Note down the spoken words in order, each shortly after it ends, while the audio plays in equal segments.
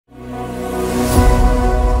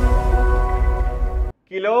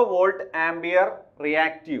Kilovolt ampere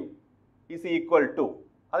reactive is equal to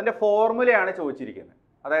അതിൻ്റെ ഫോർമുലയാണ് ചോദിച്ചിരിക്കുന്നത്.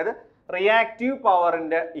 അതായത് റിയാക്റ്റീവ്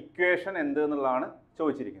പവറിൻ്റെ ഇക്വേഷൻ എന്ത് എന്നുള്ളതാണ്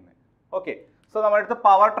ചോദിച്ചിരിക്കുന്നത്. ഓക്കെ, സോ നമ്മുടെ അടുത്ത്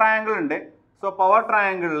പവർ ട്രയാങ്കിൾ ഉണ്ട്. So power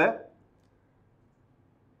ട്രയാങ്കിളിൽ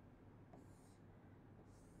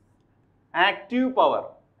active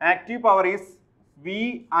power is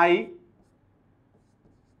VI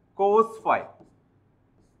cos phi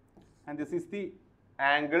and this is the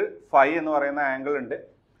angle phi എന്ന് പറയുന്ന ആംഗിൾ ഉണ്ട്.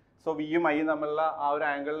 സോ വിയും ഐയും തമ്മിലുള്ള ആ ഒരു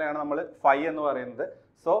ആംഗിളിനെയാണ് നമ്മൾ phi എന്ന് പറയുന്നത്.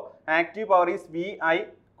 So active power is VI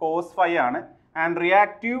cos phi ആണ് and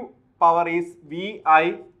reactive power is VI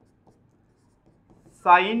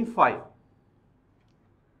sin phi.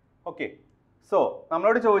 Okay, so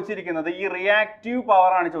നമ്മളോട് ചോദിച്ചിരിക്കുന്നത് ഈ റിയാക്റ്റീവ്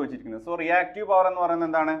പവർ ആണ് ചോദിച്ചിരിക്കുന്നത്. സോ റിയാക്റ്റീവ് പവർ എന്ന് പറയുന്നത്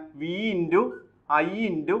എന്താണ്? V into I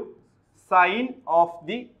into sine of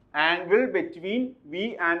the angle between V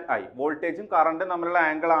and I. വോൾട്ടേജും കറണ്ടും തമ്മിലുള്ള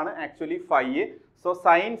ആംഗിൾ ആണ് actually phi. So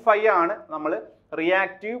sine phi ആണ് നമ്മൾ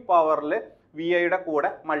റിയാക്റ്റീവ് പവറിൽ VIയുടെ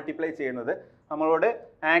കൂടെ മൾട്ടിപ്ലൈ ചെയ്യുന്നത്. നമ്മളോട്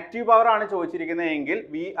ആക്റ്റീവ് പവർ ആണ് ചോദിച്ചിരിക്കുന്നത് എങ്കിൽ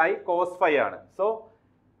VI cos phi ആണ്. So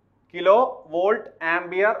kilo volt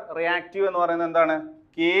ampere reactive എന്ന് പറയുന്നത് എന്താണ്?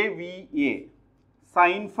 KVA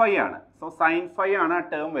സൈൻ ഫൈ ആണ്. സോ സൈൻ ഫൈ ആണ് ആ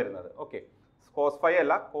ടേം വരുന്നത്. ഓക്കെ, കോസ് ഫൈ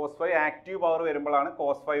അല്ല, കോസ് ഫൈ ആക്റ്റീവ് പവർ വരുമ്പോഴാണ്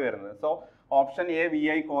കോസ് ഫൈ വരുന്നത്. So option A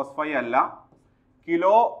VI cos phi അല്ല.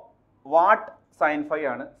 കിലോ വാട്ട് സൈൻ ഫൈ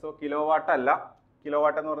ആണ്. സോ കിലോ വാട്ട് അല്ല. കിലോ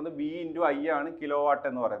വാട്ട് എന്ന് പറയുന്നത് V ഇൻറ്റു I ആണ് കിലോ വാട്ട്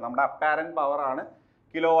എന്ന് പറയുന്നത്. നമ്മുടെ അപ്പാരൻറ്റ് പവർ ആണ്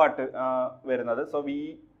കിലോ വാട്ട് വരുന്നത്. സോ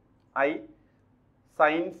VI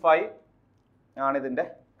സൈൻ ഫൈ ആണ് ഇതിൻ്റെ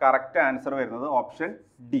കറക്റ്റ് ആൻസർ വരുന്നത്, option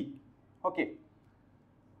D. Okay,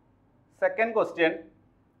 second question,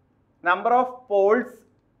 number of poles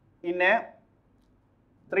in a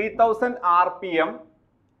 3000 rpm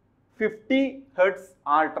 50 Hz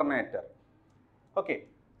alternator. Okay,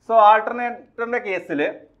 so alternator ന്റെ കേസിൽ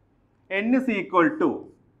n is equal to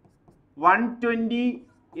 120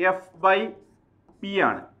 f by p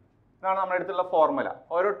ആണ്. ഇതാണ് നമ്മുടെ അടുത്തുള്ള ഫോർമുല.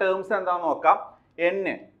 ഓരോ ടേംസ് എന്താണെന്ന് നോക്കാം. n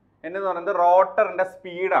എന്ന് പറയുന്നത് റോട്ടറിൻ്റെ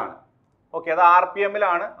സ്പീഡാണ്. ഓക്കെ, അത്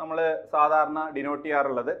RPM-ലാണ് നമ്മൾ സാധാരണ ഡിനോട്ട്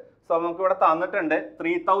ചെയ്യാറുള്ളത്. സോ നമുക്ക് ഇവിടെ തന്നിട്ടുണ്ട്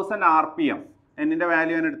 3000 RPM. എന്നിൻ്റെ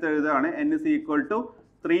വാല്യൂ ഞാൻ എടുത്ത് എഴുതുകയാണ്. n is equal to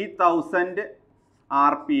 3000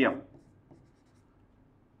 RPM.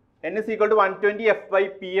 n is equal to 120 f by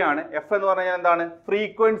p ആണ്. f എന്ന് പറഞ്ഞാൽ എന്താണ്?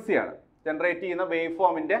 ഫ്രീക്വൻസിയാണ്. ജനറേറ്റ് ചെയ്യുന്ന വേവ്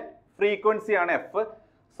ഫോമിൻ്റെ ഫ്രീക്വൻസിയാണ് f.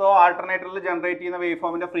 സോ ആൾട്ടർനേറ്ററിൽ ജനറേറ്റ് ചെയ്യുന്ന വേവ്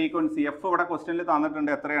ഫോമിൻ്റെ ഫ്രീക്വൻസി f ഇവിടെ ക്വസ്റ്റ്യനിൽ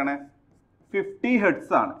തന്നിട്ടുണ്ട്. എത്രയാണ്? 50 Hz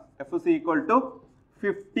ആണ്. f is equal to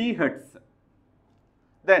 50 Hz.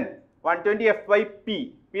 Then 120 f by p.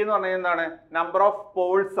 p എന്ന് പറഞ്ഞാൽ എന്താണ്? നമ്പർ ഓഫ്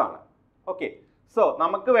പോൾസ് ആണ്. ഓക്കെ, സോ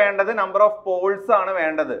നമുക്ക് വേണ്ടത് നമ്പർ ഓഫ് പോൾസ് ആണ്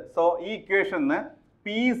വേണ്ടത്. സോ ഈ ഇക്വേഷന്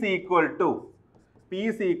p is equal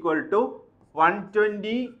to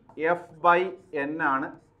 120 f by n ആണ്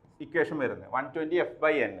ഇക്വേഷൻ വരുന്നത്. 120 f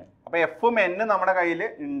by n. അപ്പോൾ എഫും n നമ്മുടെ കയ്യിൽ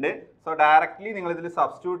ഉണ്ട്. സോ ഡയറക്റ്റ്ലി നിങ്ങൾ ഇതിൽ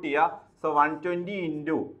സബ്സ്റ്റിറ്റ്യൂട്ട് ചെയ്യുക. സോ 120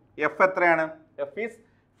 ഇൻറ്റു എഫ് എത്രയാണ്? എഫ് ഈസ്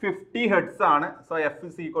 50 Hz ആണ്. So F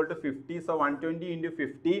is equal to 50. So 120 into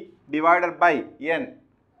 50 divided by n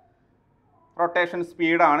rotation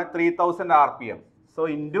സ്പീഡാണ് 3000 RPM. So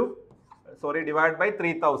into divide by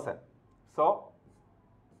 3000. So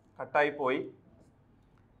കട്ടായി പോയി.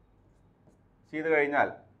 ചെയ്ത് കഴിഞ്ഞാൽ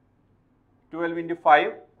 12 ഇൻറ്റു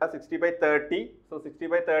 5 60/30. സോ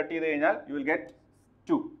 60/30 ചെയ്ത് കഴിഞ്ഞാൽ you will get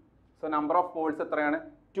 2. So number of Paul's എത്രയാണ്?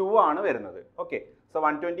 2 ആണ് വരുന്നത്. Okay, so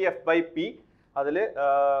 120 f by p. അതിൽ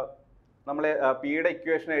നമ്മൾ പിയുടെ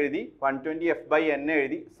ഇക്വേഷൻ എഴുതി 120 f by n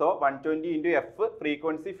എഴുതി. So 120 into F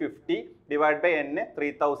frequency 50 divide by n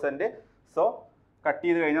 3000. Saw cut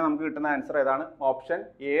ചെയ്ത് കഴിഞ്ഞാൽ നമുക്ക് കിട്ടുന്ന ആൻസർ ഏതാണ്? ഓപ്ഷൻ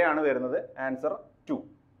എ ആണ് വരുന്നത്, ആൻസർ 2.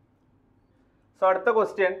 സോ അടുത്ത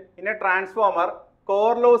question, in A transformer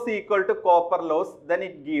core loss equal to copper loss then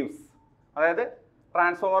it gives. അതായത്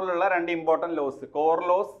ട്രാൻസ്ഫോമറിലുള്ള രണ്ട് important loss, core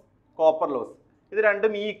loss, copper loss, ഇത്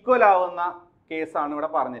രണ്ടും ഈക്വൽ ആവുന്ന കേസാണ് ഇവിടെ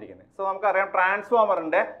പറഞ്ഞിരിക്കുന്നത്. സോ നമുക്കറിയാം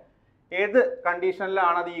ട്രാൻസ്ഫോമറിൻ്റെ ഏത്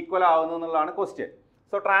കണ്ടീഷനിലാണ് അത് ഈക്വൽ ആവുന്നത് എന്നുള്ളതാണ് ക്വസ്റ്റ്യൻ.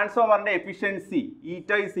 സോ ട്രാൻസ്ഫോമറിൻ്റെ എഫിഷ്യൻസി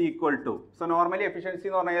ഈറ്റ is equal to, so normally efficiency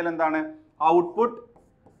എന്ന് പറഞ്ഞാൽ എന്താണ്? Output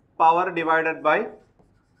power divided by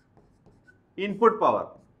input power.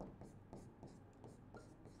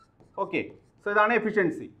 Okay, so ഇതാണ്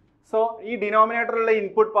എഫിഷ്യൻസി. സോ ഈ ഡിനോമിനേറ്ററിലുള്ള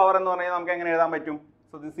ഇൻപുട്ട് പവർ എന്ന് പറഞ്ഞാൽ നമുക്ക് എങ്ങനെ എഴുതാൻ പറ്റും?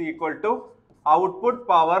 So this equal to output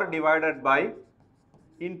power divided by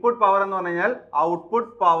input power എന്ന് പറഞ്ഞു കഴിഞ്ഞാൽ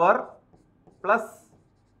ഔട്ട്പുട്ട് പവർ പ്ലസ്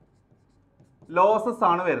ലോസസ്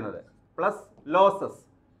ആണ് വരുന്നത്, പ്ലസ് ലോസസ്.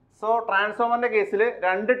 സോ ട്രാൻസ്ഫോമറിന്റെ കേസിൽ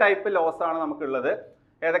രണ്ട് ടൈപ്പ് ലോസ് ആണ് നമുക്കുള്ളത്.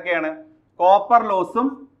 ഏതൊക്കെയാണ്? Copper ലോസും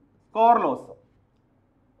core ലോസും.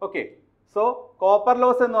 Okay, so copper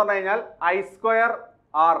loss എന്ന് പറഞ്ഞു കഴിഞ്ഞാൽ I²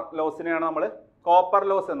 R ലോസിനെയാണ് നമ്മൾ കോപ്പർ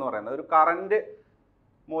ലോസ് എന്ന് പറയുന്നത്. ഒരു കറണ്ട്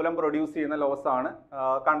മൂലം പ്രൊഡ്യൂസ് ചെയ്യുന്ന ലോസ് ആണ്,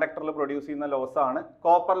 കണ്ടക്ടറിൽ പ്രൊഡ്യൂസ് ചെയ്യുന്ന ലോസ് ആണ്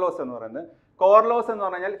കോപ്പർ ലോസ് എന്ന് പറയുന്നത്. കോർ ലോസ് എന്ന്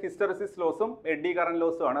പറഞ്ഞാൽ ഹിസ്റ്ററിസിസ് ലോസും എഡ്ഡി കറന്റ്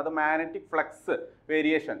ലോസും ആണ്. അത് magnetic flux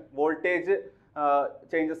variation, voltage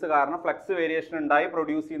changes കാരണം ഫ്ലക്സ് വേരിയേഷൻ ഉണ്ടായി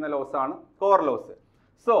പ്രൊഡ്യൂസ് ചെയ്യുന്ന ലോസ് ആണ് കോർ ലോസ്.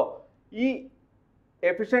 സോ ഈ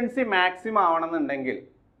എഫിഷ്യൻസി മാക്സിമം ആവണമെന്നുണ്ടെങ്കിൽ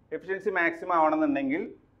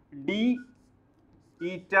ഡി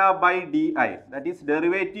ഈറ്റ by D I, that is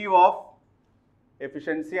derivative of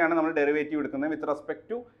efficiency ആണ് നമ്മൾ ഡെറിവേറ്റീവ് എടുക്കുന്നത് with respect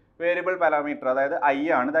to variable parameter, അതായത് ഐ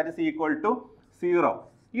ആണ്, ദാറ്റ് ഈസ് ഈക്വൽ ടു 0.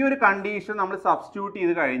 ഈ ഒരു കണ്ടീഷൻ നമ്മൾ സബ്സ്റ്റിറ്റ്യൂട്ട്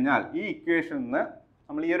ചെയ്ത് കഴിഞ്ഞാൽ ഈ ഇക്വേഷനിൽ നിന്ന്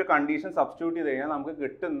നമ്മൾ ഈ ഒരു കണ്ടീഷൻ സബ്സ്റ്റിറ്റ്യൂട്ട് ചെയ്ത് കഴിഞ്ഞാൽ നമുക്ക്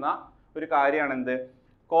കിട്ടുന്ന ഒരു കാര്യമാണ് എന്ത്,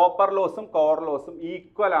 കോപ്പർ ലോസും കോർ ലോസും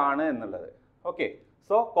ഈക്വൽ ആണ് എന്നുള്ളത്. Okay,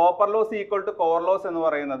 so copper loss equal to core loss എന്ന്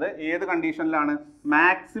പറയുന്നത് ഏത് കണ്ടീഷനിലാണ്,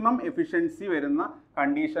 മാക്സിമം എഫിഷ്യൻസി വരുന്ന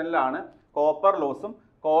കണ്ടീഷനിലാണ് കോപ്പർ ലോസും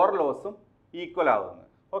കോർ ലോസും ഈക്വൽ ആവുന്നത്.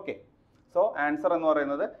 ഓക്കെ, സോ ആൻസർ എന്ന്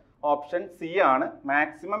പറയുന്നത് ഓപ്ഷൻ സി ആണ്,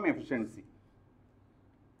 maximum efficiency.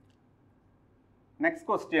 Next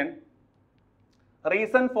question,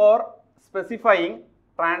 reason for specifying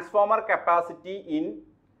transformer capacity in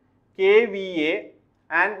KVA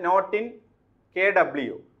and not in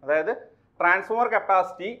KW. അതായത് transformer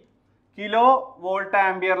capacity kilo volt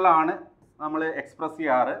ആംപിയറിലാണ് നമ്മൾ എക്സ്പ്രസ്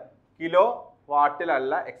ചെയ്യാറ്, കിലോ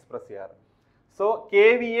വാട്ടിലല്ല എക്സ്പ്രസ് ചെയ്യാറ്. So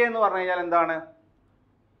KVA എന്ന് പറഞ്ഞു കഴിഞ്ഞാൽ എന്താണ്,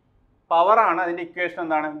 പവർ ആണ്. അതിൻ്റെ ഇക്വേഷൻ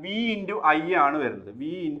എന്താണ്, V ഇൻറ്റു I ആണ് വരുന്നത്.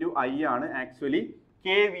 V ഇൻറ്റു I ആണ് ആക്ച്വലി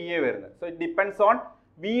KVA വരുന്നത്. So it depends on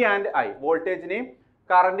V and I, വോൾട്ടേജിനെയും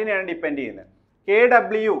കറണ്ടിനെയാണ് depend ചെയ്യുന്നത്.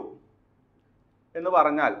 KW എന്ന്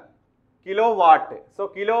പറഞ്ഞാൽ kilo watt. So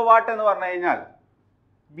kilo watt എന്ന് പറഞ്ഞു കഴിഞ്ഞാൽ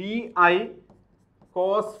VI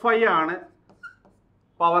cos phi ആണ്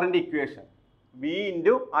പവറിൻ്റെ equation, V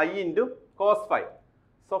into I into cos phi.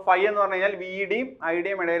 So phi എന്ന് പറഞ്ഞു കഴിഞ്ഞാൽ വിയുടെയും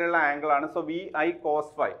ഐയുടെയും ഇടയിലുള്ള ആംഗിൾ ആണ്. So VI cos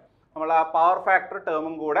phi. നമ്മൾ ആ പവർ ഫാക്ടർ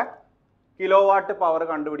ടേമും കൂടെ കിലോ വാട്ട് പവർ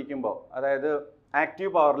കണ്ടുപിടിക്കുമ്പോൾ, അതായത്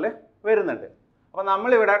ആക്റ്റീവ് പവറിൽ വരുന്നുണ്ട്. അപ്പോൾ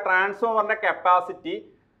നമ്മളിവിടെ ട്രാൻസ്ഫോമറിൻ്റെ കപ്പാസിറ്റി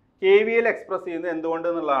KVAയിൽ എക്സ്പ്രസ് ചെയ്യുന്നത് എന്തുകൊണ്ട്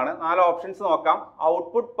എന്നുള്ളതാണ്. 4 ഓപ്ഷൻസ് നോക്കാം.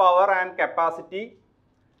 Output power and capacity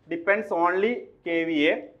depends only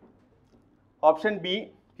KVA. Option B,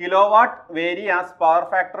 kilowatt vary as power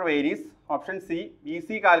factor varies. Option C,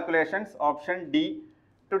 easy calculations. Option D,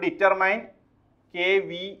 to determine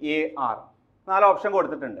KVAR. 4 option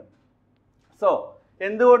കൊടുത്തിട്ടുണ്ട്. സോ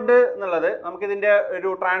എന്തുകൊണ്ട് എന്നുള്ളത് നമുക്കിതിൻ്റെ ഒരു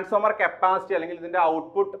ട്രാൻസ്ഫോമർ കപ്പാസിറ്റി അല്ലെങ്കിൽ ഇതിൻ്റെ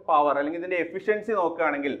ഔട്ട്പുട്ട് പവർ അല്ലെങ്കിൽ ഇതിൻ്റെ എഫിഷ്യൻസി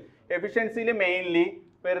നോക്കുകയാണെങ്കിൽ എഫിഷ്യൻസിയിൽ മെയിൻലി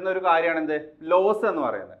വരുന്ന ഒരു കാര്യമാണ് എന്ത്, ലോസ് എന്ന്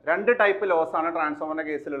പറയുന്നത്. 2 ടൈപ്പ് ലോസ് ആണ് ട്രാൻസ്ഫോമറിൻ്റെ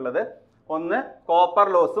കേസിലുള്ളത്. ഒന്ന് copper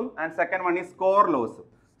ലോസും and second one is core ലോസും.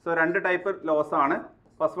 So 2 type loss ആണ്.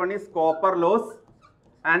 First one is copper loss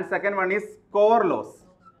and second one is core loss.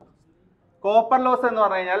 Copper loss എന്ന്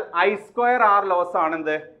പറഞ്ഞു കഴിഞ്ഞാൽ I²R ലോസ് ആണ്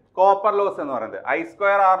എന്ത്, കോപ്പർ ലോസ് എന്ന് പറയുന്നത്.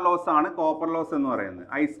 I²R ലോസ് ആണ് കോപ്പർ ലോസ് എന്ന് പറയുന്നത്,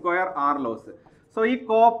 I²R ലോസ്. സോ ഈ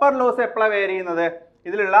കോപ്പർ ലോസ് എപ്പോഴാണ് വേരി ചെയ്യുന്നത്,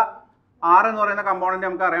 ഇതിലുള്ള R എന്ന് പറയുന്ന കമ്പോണന്റ്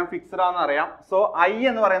നമുക്ക് അറിയാം, ഫിക്സ്ഡ് ആണെന്ന് അറിയാം. സോ I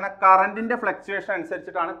എന്ന് പറയുന്ന കറന്റിന്റെ ഫ്ലക്ച്വേഷൻ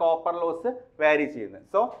അനുസരിച്ചിട്ടാണ് കോപ്പർ ലോസ് വാരി ചെയ്യുന്നത്.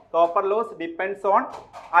 So copper loss depends on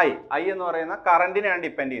I എന്ന് പറയുന്ന കറന്റിനെയാണ്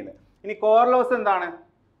ഡിപ്പെൻഡ് ചെയ്യുന്നത്. ഇനി കോർ ലോസ് എന്താണ്,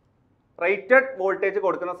 റേറ്റഡ് വോൾട്ടേജ്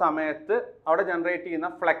കൊടുക്കുന്ന സമയത്ത് അവിടെ ജനറേറ്റ് ചെയ്യുന്ന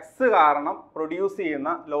ഫ്ലക്സ് കാരണം പ്രൊഡ്യൂസ്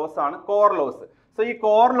ചെയ്യുന്ന ലോസ് ആണ് കോർ ലോസ്. സോ ഈ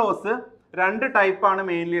കോർ ലോസ് 2 ടൈപ്പാണ്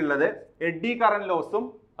മെയിൻലി ഉള്ളത്, എഡ്ഡി കറന്റ് ലോസും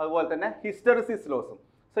അതുപോലെ തന്നെ ഹിസ്റ്ററിസിസ് ലോസും.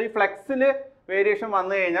 സോ ഈ ഫ്ലക്സിൽ വേരിയേഷൻ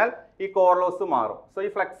വന്നു കഴിഞ്ഞാൽ ഈ കോർ ലോസ് മാറും. സോ ഈ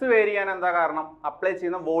ഫ്ലക്സ് വേരി ചെയ്യാൻ എന്താ കാരണം, അപ്ലൈ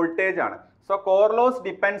ചെയ്യുന്ന വോൾട്ടേജ് ആണ്. So core loss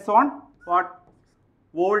depends on what,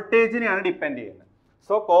 വോൾട്ടേജിനെയാണ് depend ചെയ്യുന്നത്.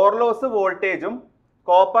 സോ കോർ ലോസ് വോൾട്ടേജും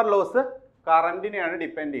കോപ്പർ ലോസ് കറണ്ടിനെയാണ്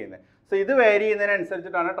ഡിപ്പെൻഡ് ചെയ്യുന്നത്. സോ ഇത് വേരി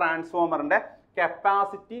ചെയ്യുന്നതിനനുസരിച്ചിട്ടാണ് ട്രാൻസ്ഫോമറിന്റെ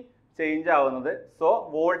കപ്പാസിറ്റി ചേഞ്ച് ആവുന്നത്. സോ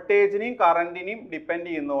വോൾട്ടേജിനെയും കറണ്ടിനെയും ഡിപ്പെൻഡ്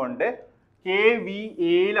ചെയ്യുന്നതുകൊണ്ട്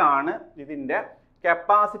KVAയിലാണ് ഇതിൻ്റെ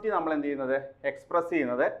കപ്പാസിറ്റി നമ്മൾ എന്ത് ചെയ്യുന്നത്, എക്സ്പ്രസ്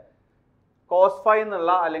ചെയ്യുന്നത്. cos phi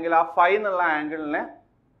എന്നുള്ള അല്ലെങ്കിൽ ആ phi എന്നുള്ള ആംഗിളിനെ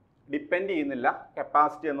ഡിപ്പെൻഡ് ചെയ്യുന്നില്ല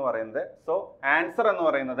കപ്പാസിറ്റി എന്ന് പറയുന്നത്. സോ ആൻസർ എന്ന്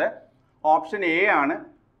പറയുന്നത് ഓപ്ഷൻ എ ആണ്.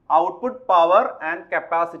 Output power and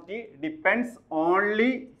capacity depends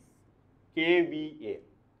only KVA.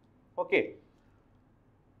 Okay,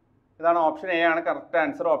 ഇതാണ് ഓപ്ഷൻ എ ആണ് കറക്റ്റ്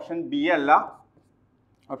ആൻസർ. ഓപ്ഷൻ ബി അല്ല,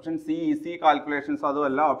 ഓപ്ഷൻ സി ഈസി കാൽക്കുലേഷൻസ്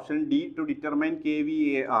അതുമല്ല, option D to determine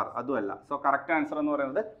KVAR അതുമല്ല. സോ കറക്റ്റ് ആൻസർ എന്ന്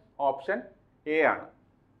പറയുന്നത് ഓപ്ഷൻ എ ആണ്.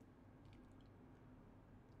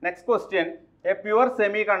 Next question, A pure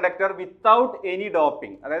semi conductor without any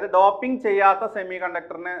doping. അതായത് doping ചെയ്യാത്ത സെമി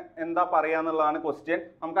കണ്ടക്ടറിന് എന്താ പറയുക എന്നുള്ളതാണ് ക്വസ്റ്റ്യൻ.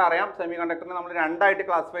 നമുക്കറിയാം സെമി കണ്ടക്ടറിനെ നമ്മൾ 2 ആയിട്ട്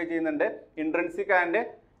ക്ലാസിഫൈ ചെയ്യുന്നുണ്ട്, intrinsic and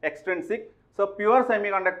extrinsic. So pure semi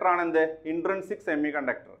conductor ആണ് എന്ത്, ഇൻട്രിൻസിക് സെമി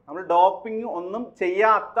കണ്ടക്ടർ. നമ്മൾ ഡോപ്പിംഗ് ഒന്നും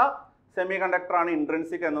ചെയ്യാത്ത സെമി കണ്ടക്ടർ ആണ്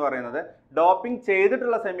ഇൻട്രിൻസിക് എന്ന് പറയുന്നത്. ഡോപ്പിംഗ്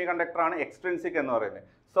ചെയ്തിട്ടുള്ള സെമി കണ്ടക്ടർ ആണ് എക്സ്ട്രിൻസിക് എന്ന് പറയുന്നത്.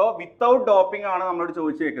 സോ വിത്തൗട്ട് ഡോപ്പിംഗ് ആണ് നമ്മളോട്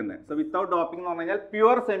ചോദിച്ചേക്കുന്നത്. സോ വിത്തൗട്ട് ഡോപ്പിംഗ് എന്ന് പറഞ്ഞു കഴിഞ്ഞാൽ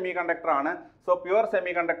പ്യുവർ സെമി കണ്ടക്ടർ ആണ്. സോ പ്യുവർ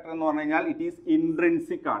സെമി കണ്ടക്ടർ എന്ന് പറഞ്ഞു കഴിഞ്ഞാൽ ഇറ്റ് ഈസ്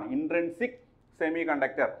ഇൻട്രിൻസിക് ആണ്, intrinsic semi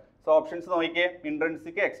conductor. So options നോക്കിയേ,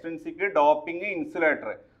 intrinsic, extrinsic, doping, insulator.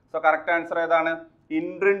 So correct answer ഏതാണ്?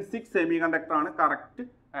 ഇൻട്രിൻസിക് സെമി കണ്ടക്ടർ ആണ് കറക്റ്റ്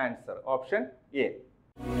ആൻസർ, ഓപ്ഷൻ എ.